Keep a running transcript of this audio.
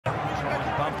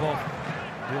off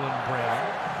Dylan Brown.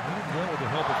 Well with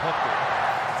the help of Hopwood.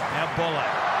 Now Bolle.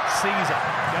 Caesar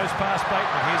goes past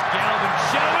Bateman. Here's Galvin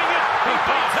showing it. He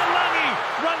beats Talangi.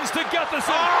 Runs to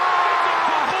Gutherson.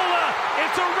 Buller.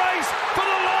 It's a race for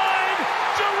the line.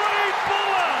 Jerome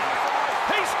Buller.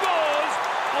 He scores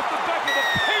off the back of a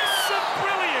piece of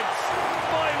brilliance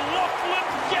by Lachlan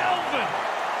Galvin.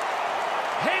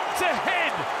 Head to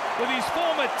head with his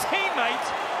former teammate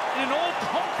in an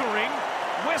all-conquering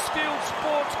Westfield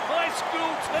Sports High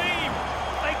School team.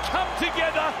 They come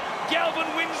together. Galvin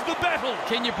wins the battle.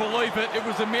 Can you believe it? It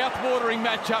was a mouth-watering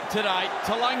matchup today.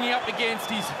 Talangi up against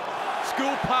his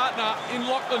school partner in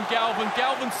Lachlan Galvin.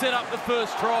 Galvin set up the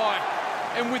first try.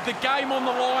 And with the game on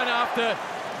the line after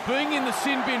being in the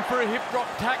sin bin for a hip drop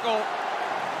tackle,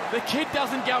 the kid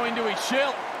doesn't go into his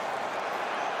shell.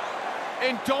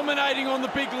 And dominating on the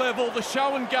big level, the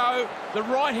show and go, the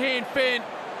right-hand fend.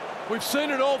 We've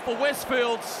seen it all for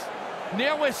Westfields.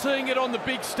 Now we're seeing it on the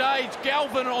big stage.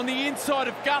 Galvin on the inside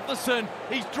of Gutherson.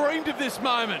 He's dreamed of this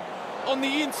moment. On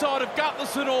the inside of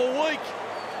Gutherson all week.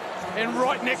 And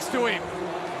right next to him,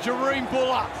 Jerome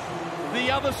Buller, the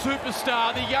other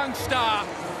superstar, the young star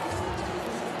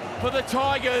for the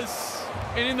Tigers.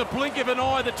 And in the blink of an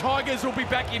eye, the Tigers will be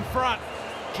back in front.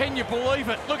 Can you believe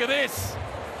it? Look at this.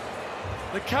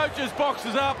 The coach's box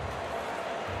is up.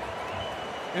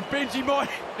 And Benji might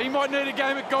need a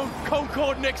game at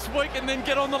Concord next week and then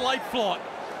get on the late flight.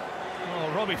 Oh,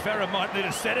 Robbie Farah might need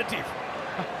a sedative.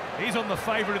 He's on the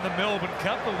favourite in the Melbourne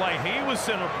Cup, the way he was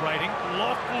celebrating.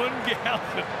 Lachlan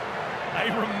Galvin. A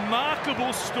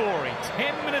remarkable story.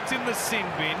 10 minutes in the sin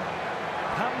bin.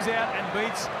 Comes out and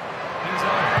beats his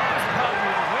own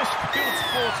partner at Westfield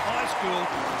Sports High School.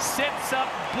 Sets up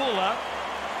Buller.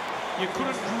 You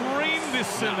couldn't dream this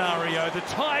scenario. The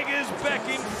Tigers back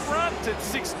in front at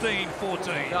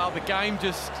 16-14. Oh, the game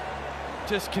just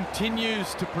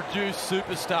continues to produce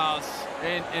superstars,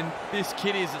 and this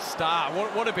kid is a star.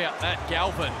 What about that,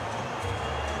 Galvin?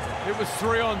 It was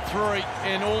 3-on-3,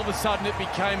 and all of a sudden it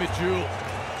became a duel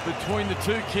between the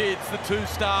two kids, the two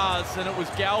stars, and it was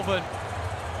Galvin.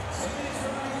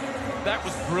 That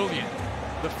was brilliant.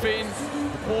 The fend,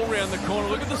 the ball round the corner.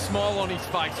 Look at the smile on his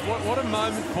face. What a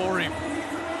moment for him.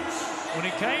 When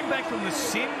he came back from the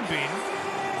sin bin,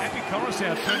 Happy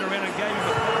Coruscant turned around and gave him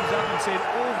a thumbs up and said,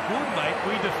 all good, mate.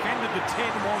 We defended the 10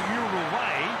 while you were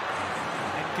away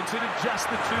and considered just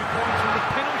the 2 points from the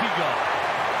penalty goal.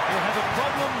 He'll have a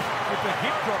problem with the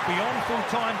hip drop beyond full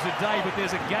time today, but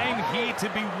there's a game here to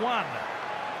be won.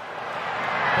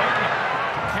 Bateman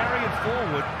to carry it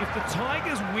forward. If the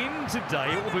Tigers win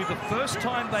today, it will be the first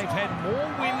time they've had more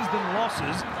wins than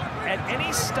losses at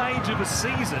any stage of a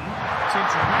season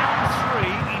since round 3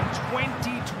 in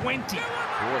 2020.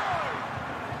 Boy.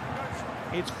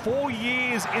 It's 4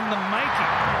 years in the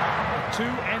making.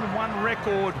 2-1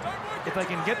 record if they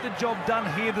can get the job done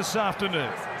here this afternoon.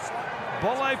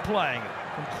 Bolle playing it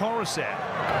from Coruscant.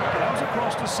 Comes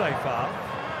across to Safar.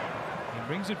 He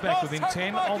brings it back within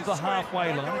 10 of the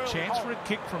halfway line. A chance for a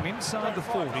kick from inside the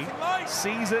 40.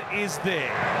 Caesar is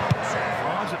there.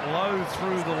 Drives it low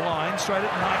through the line. Straight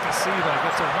at Marcasivo.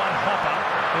 Gets a one-hopper.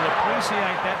 He'll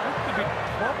appreciate that. Looked a bit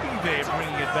proppy there,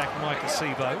 bringing it back,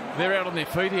 Marcasivo. They're out on their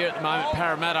feet here at the moment,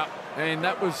 Parramatta. And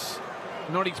that was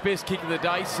not his best kick of the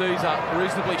day. Caesar,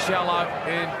 reasonably shallow.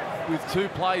 And with 2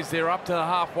 plays, they're up to the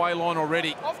halfway line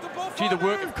already. Gee, the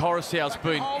work of Coruscant's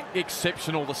been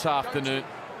exceptional this afternoon.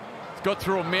 He's got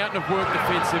through a mountain of work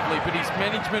defensively, but his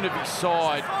management of his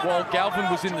side, while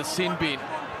Galvin was in the sin bin,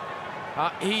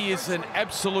 he is an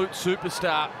absolute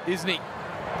superstar, isn't he?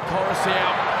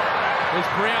 Coruscant, as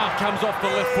Brown comes off the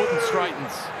left foot and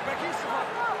straightens.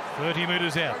 30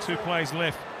 metres out, 2 plays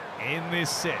left in this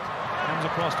set. Comes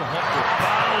across to Hopwood.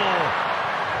 Barlow.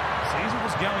 Caesar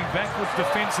was going backwards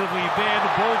defensively there.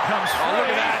 The ball comes free. Oh,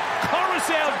 look at that.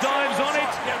 Coruscant dives on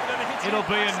it. It'll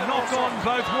be a knock-on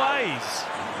both ways.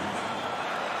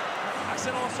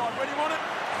 Accidental offside. Ready on it?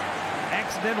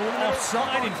 Accidental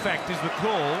offside, in fact, is the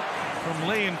call from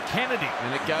Liam Kennedy.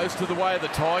 And it goes to the way of the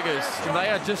Tigers, and they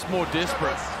are just more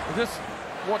desperate. Just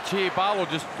watch here, Barlow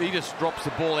he just drops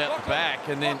the ball out the back,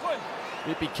 and then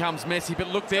it becomes messy. But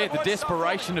look there, the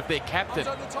desperation of their captain.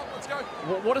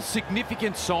 What a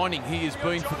significant signing he has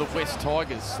been for the West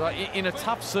Tigers. In a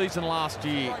tough season last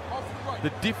year, the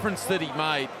difference that he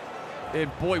made,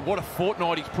 and boy, what a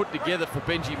fortnight he's put together for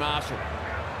Benji Marshall.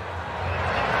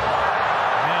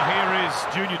 Now here is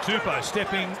Junior Tupou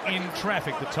stepping in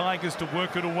traffic. The Tigers to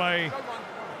work it away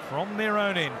from their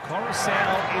own end.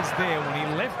 Coruscant is there. When he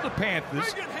left the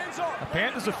Panthers, a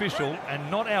Panthers official and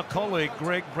not our colleague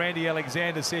Greg Brandy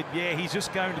Alexander said, yeah, he's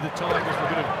just going to the Tigers for a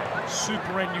bit of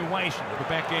superannuation at the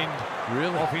back end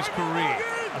of his career.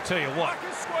 I'll tell you what,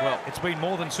 well, it's been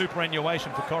more than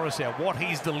superannuation for Coruscant. What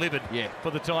he's delivered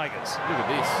for the Tigers. Look at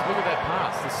this. Look at that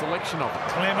pass, the selection of it.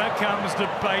 Clemmer comes to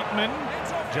Bateman,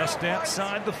 just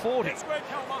outside the 40.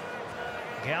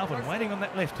 Galvin waiting on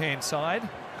that left-hand side.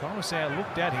 Coruscant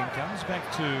looked at him, comes back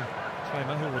to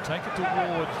Clemmer, who will take it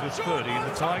towards the 30, and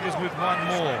the Tigers with one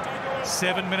more.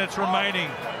 7 minutes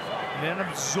remaining. And an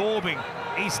absorbing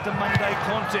Easter Monday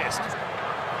contest.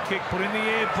 Kick put in the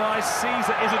air by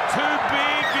Caesar. Is it too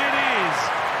big? It is.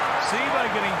 Sevo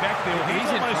getting back there.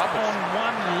 He's almost on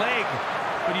one leg,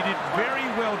 but he did very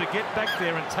well to get back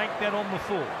there and take that on the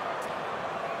full.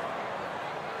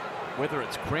 Whether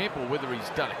it's cramp or whether he's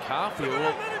done a calf here,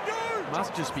 well, it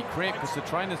must just be cramp because the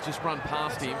trainer's just run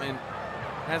past him and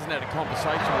hasn't had a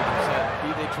conversation with him. So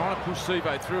they're trying to push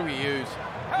Sevo through here, who's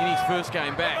in his first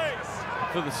game back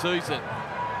for the season.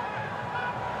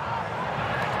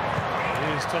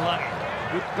 Here's Talangi.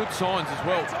 Good signs as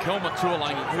well. Kelma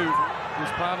Tuolangi, who was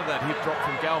part of that hip drop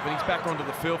from Galvin. He's back onto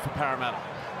the field for Parramatta.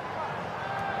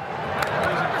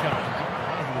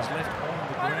 He was left on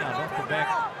the ground off the back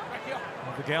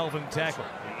of the Galvin tackle.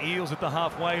 The Eels at the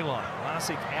halfway line.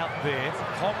 Larsick out there.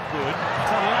 Hopgood.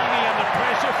 Talangi under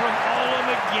pressure from Olam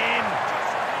again.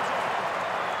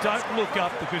 Don't look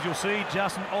up because you'll see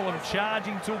Justin Olam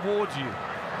charging towards you.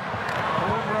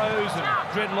 Cornrows and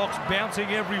dreadlocks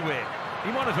bouncing everywhere. He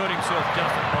might have hurt himself,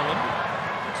 Justin Olam.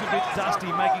 Looks a bit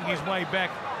dusty making his way back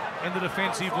in the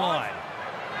defensive line.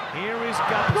 Here is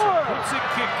Gutherson. Puts a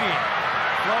kick in.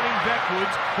 Floating backwards.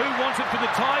 Who wants it for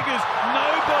the Tigers?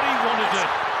 Nobody wanted it.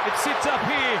 It sits up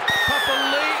here.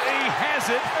 Papali'i has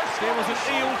it. There was an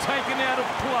eel taken out of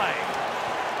play.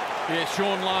 Yeah,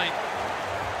 Sean Lane.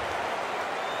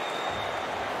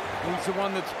 He's the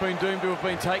one that's been doomed to have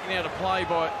been taken out of play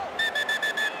by...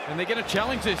 And they're going to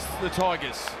challenge this, the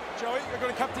Tigers. Joey, they've got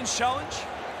a captain's challenge.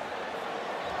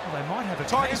 Well, they might have a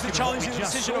Tigers to challenge the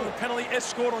decision of a penalty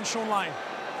escort on Sean Lane.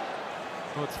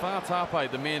 Well, it's Fatape,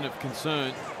 the man of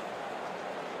concern.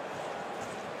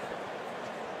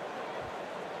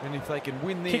 And if they can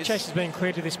win this... Kick chase has been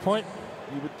cleared to this point.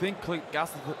 You would think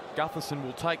Gutherson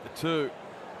will take the two.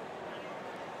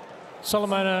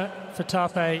 Solomona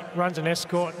Fatape runs an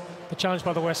escort. The challenge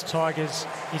by the West Tigers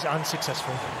is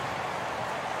unsuccessful.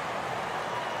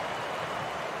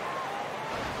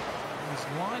 His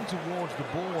line towards the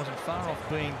ball wasn't far off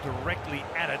being directly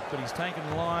at it, but he's taken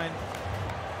line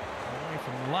away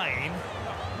from Lane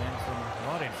and from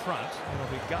right in front. It'll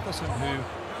be Gutherson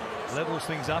who levels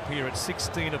things up here at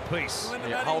 16 apiece.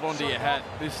 Yeah, hold on to your hat.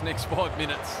 This next 5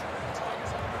 minutes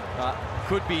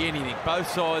could be anything. Both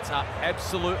sides are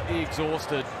absolutely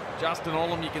exhausted. Justin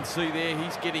Olam, you can see there,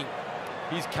 he's getting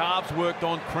his calves worked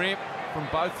on, cramp from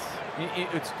both.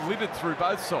 It's littered through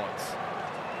both sides.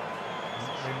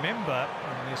 Remember,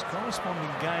 in this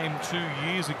corresponding game 2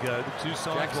 years ago, the two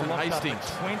sides were locked up at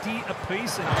 20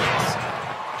 apiece. And yes,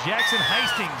 Jackson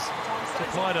Hastings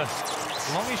supplied a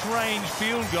longish range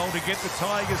field goal to get the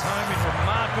Tigers home in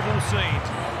remarkable scenes.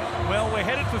 Well, we're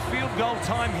headed for field goal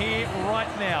time here right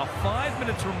now. 5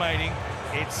 minutes remaining.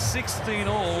 It's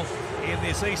 16-all in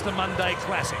this Easter Monday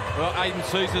Classic. Well, Aiden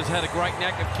Caesar's had a great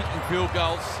knack of kicking field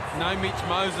goals. No Mitch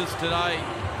Moses today,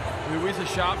 who is a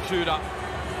sharpshooter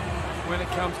when it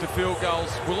comes to field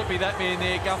goals. Will it be that man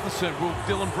there, Gutherson? Will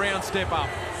Dylan Brown step up?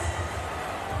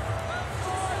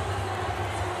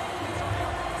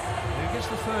 Who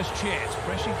gets the first chance?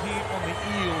 Pressure here on the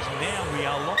Eels. Now we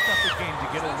are locked up again to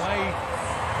get away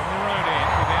from their own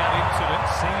end without incident.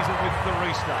 Caesar with the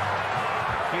restart.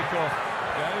 Kickoff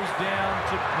goes down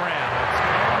to Brown. It's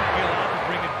Campbell Gillard to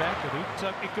bring it back with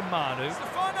Uta Ikamanu.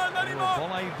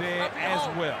 Volley there as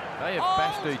well. They have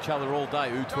bashed each other all day,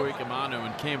 Uta Ikamanu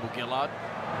and Campbell Gillard.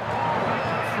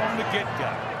 From the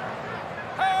get-go.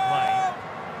 Lane.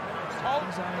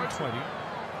 His own 20.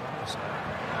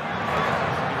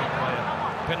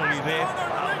 Penalty there.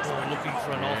 Looking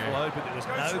for an offload, but there was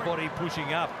nobody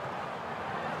pushing up.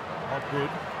 Hopgood.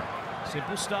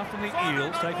 Simple stuff from the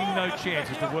Eels, taking no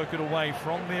chances to work it away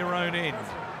from their own end.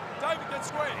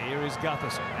 Here is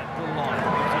Gutherson at the line.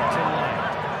 Gives it to Lane.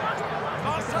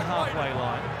 At the halfway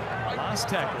line. Last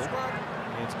tackle.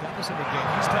 It's Gutherson again.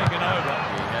 He's taken over.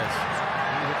 He has.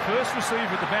 He's the first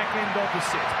receiver at the back end of the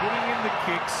set. Putting in the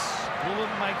kicks.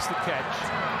 Bullen makes the catch.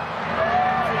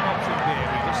 An option there.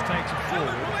 He just takes it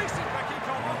forward.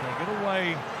 And they get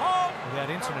away without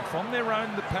incident from their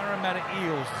own, the Parramatta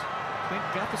Eels. I think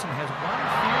Gutherson has one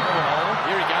field goal.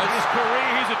 Here he goes. His career,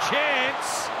 here's a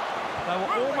chance. They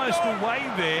were almost away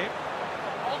there.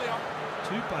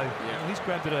 Tupou, he's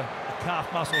grabbed at a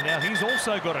calf muscle now. He's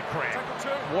also got a cramp.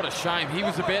 What a shame. He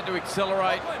was about to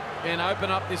accelerate and open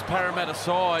up this Parramatta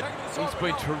side. He's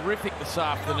been terrific this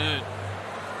afternoon.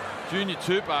 Junior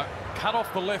Tupou cut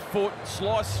off the left foot,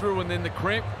 sliced through, and then the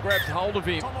cramp grabbed hold of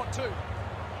him.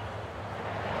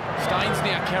 Staines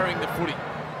now carrying the footy.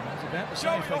 About to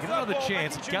say, if they get another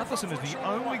chance, Gutherson is the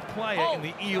only player in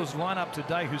the Eels lineup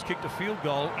today who's kicked a field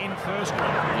goal in first grade.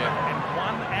 And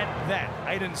one at that.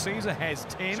 Aiden Caesar has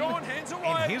 10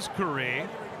 in his career.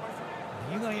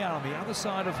 Here they are on the other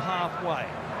side of halfway.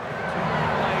 2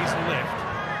 plays left.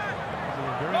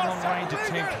 A very long range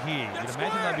attempt here. You'd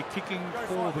imagine they'll be kicking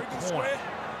for the corner.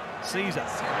 Caesar.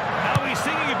 Now he's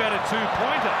singing about a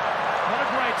 2-pointer. Not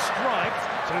a great strike,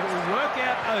 so it will work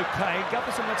out okay.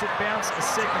 Gutherson lets it bounce a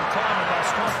second time, and they'll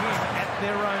stop him at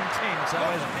their own 10. So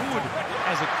as good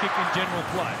as a kick in general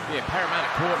play. Yeah, Parramatta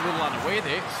caught a little unaware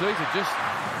there. Caesar just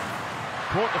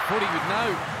caught the footy with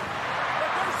no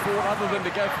thought other than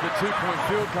to go for the 2-point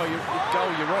field goal.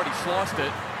 You're right, he sliced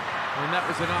it. And that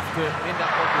was enough to end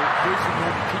up with a Bruce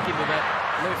Norton kick into that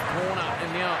left corner. And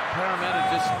now Parramatta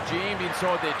just jammed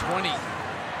inside their 20.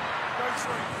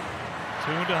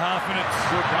 2.5 minutes.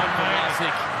 Good run for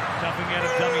Massick. Dumping out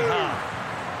of dummy half.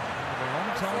 A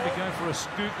long time to go for a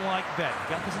scoop like that.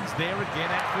 Gutherson's there again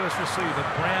at first receiver.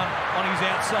 Brown on his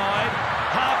outside.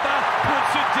 Harper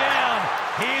puts it down.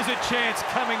 Here's a chance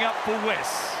coming up for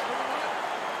West.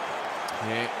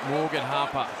 Yeah, Morgan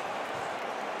Harper.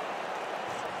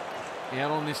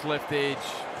 Out on this left edge.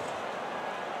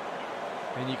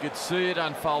 And you could see it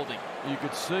unfolding. You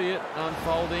could see it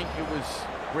unfolding. It was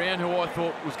Brown, who I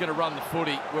thought was going to run the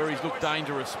footy, where he's looked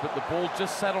dangerous, but the ball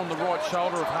just sat on the right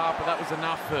shoulder of Harper. That was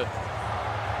enough for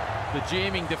the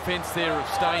jamming defence there of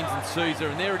Staines and Caesar.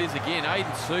 And there it is again,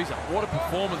 Aiden Caesar. What a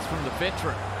performance from the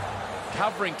veteran.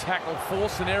 Covering tackle,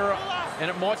 force and error, and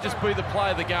it might just be the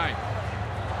play of the game.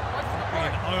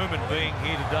 An omen being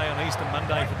here today on Easter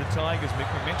Monday for the Tigers. Mick,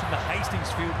 we mentioned the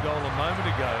Hastings field goal a moment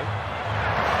ago.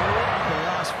 4 of the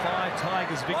last 5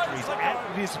 Tigers victories at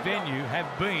this venue have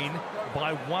been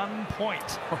by 1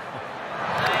 point.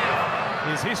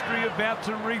 Is history about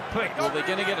to repeat? Well, they're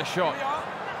going to get a shot.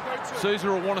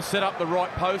 Caesar will want to set up the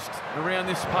right post around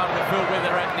this part of the field where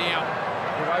they're at now.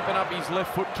 He'll open up his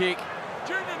left foot kick.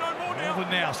 Melvin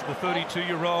Nouse, the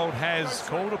 32-year-old, has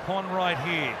called upon right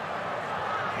here.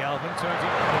 Galvin turns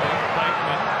it to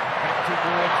Bateman, back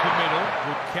towards the middle.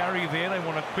 Good carry there. They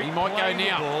want a quick He might go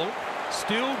now. Ball.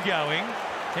 Still going.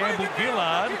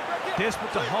 Campbell-Gillard,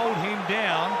 desperate to hold him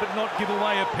down, but not give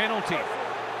away a penalty.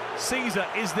 Caesar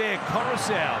is there.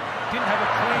 Coruscant didn't have a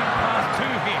clean path to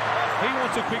him. He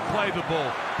wants a quick play the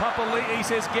ball. Papali'i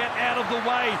says, get out of the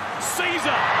way.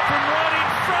 Caesar from right in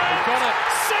front. Got it.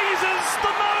 Caesar's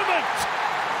the moment.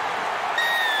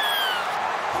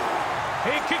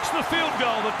 He kicks the field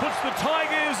goal that puts the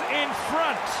Tigers in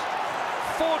front.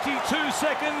 42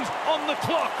 seconds on the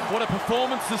clock. What a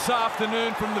performance this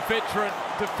afternoon from the veteran.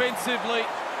 Defensively,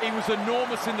 he was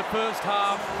enormous in the first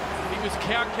half. He was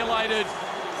calculated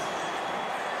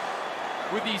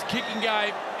with his kicking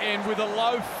game, and with a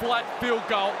low, flat field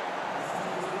goal.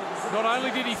 Not only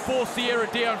did he force the error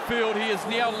downfield, he has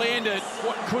now landed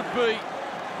what could be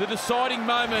the deciding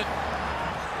moment.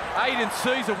 Aiden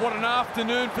Caesar, what an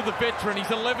afternoon for the veteran. His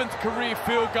 11th career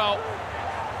field goal.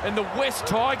 And the West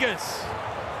Tigers,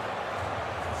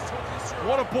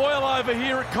 what a boil over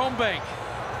here at Combank.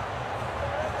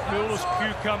 Coolest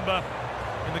cucumber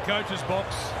in the coach's box.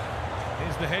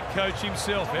 There's the head coach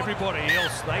himself. Everybody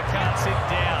else, they can't sit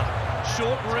down.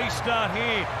 Short restart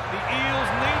here. The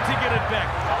Eels need to get it back.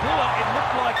 Buller, it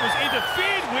looked like, was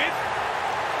interfered with.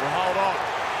 Well, hold on.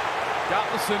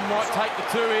 Gutherson might take the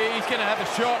 2 here. He's going to have a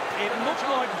shot. It looked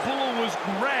like Buller was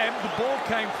grabbed. The ball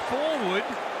came forward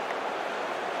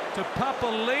to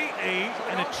Papali'i,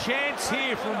 and a chance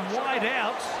here from wide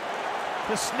out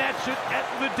to snatch it at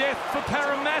the death for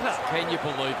Parramatta. Can you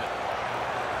believe it?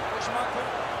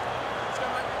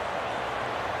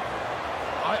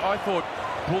 I thought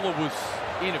Buller was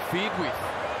interfered with.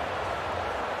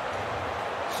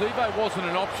 Sivo wasn't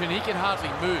an option. He can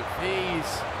hardly move.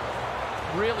 He's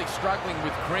really struggling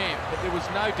with cramp, but there was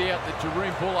no doubt that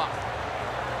Jaroon Buller,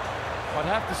 I'd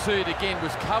have to see it again,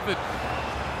 was covered.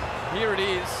 Here it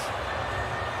is.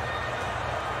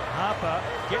 Harper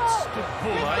gets to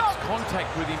Buller. Makes contact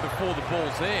with him before the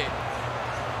ball's there.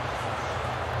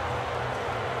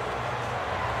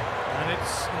 And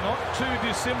it's not too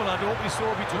dissimilar to what we saw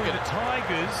between the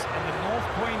Tigers and the North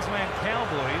Queensland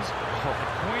Cowboys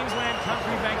at Queensland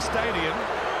Country Bank Stadium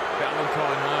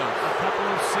Valentine Holmes. a couple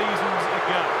of seasons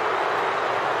ago.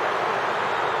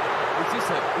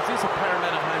 Is this a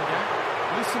Parramatta home game?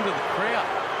 Listen to the crowd.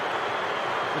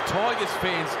 The Tigers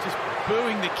fans just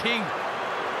booing the king.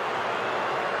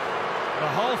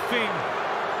 The whole thing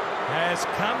has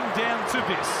come down to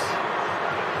this.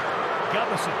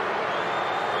 Gutherson,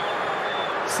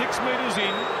 6 metres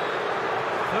in,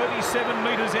 37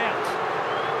 metres out,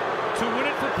 to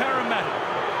win it for Parramatta,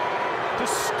 to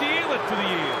steal it for the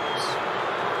Eels.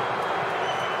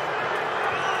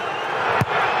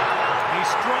 He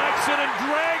strikes it and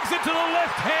drags it to the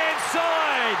left-hand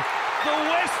side. The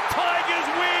West Tigers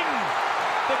win.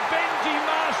 The Benji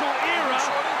Marshall era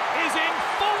is in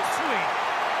full swing.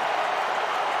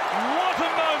 What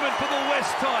a moment for the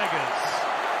West Tigers.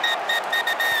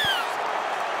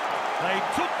 They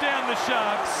took down the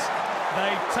Sharks.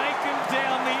 They've taken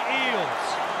down the Eels.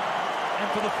 And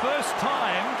for the first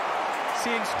time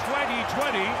since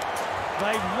 2020,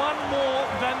 they've won more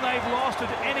than they've lost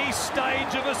at any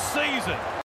stage of a season.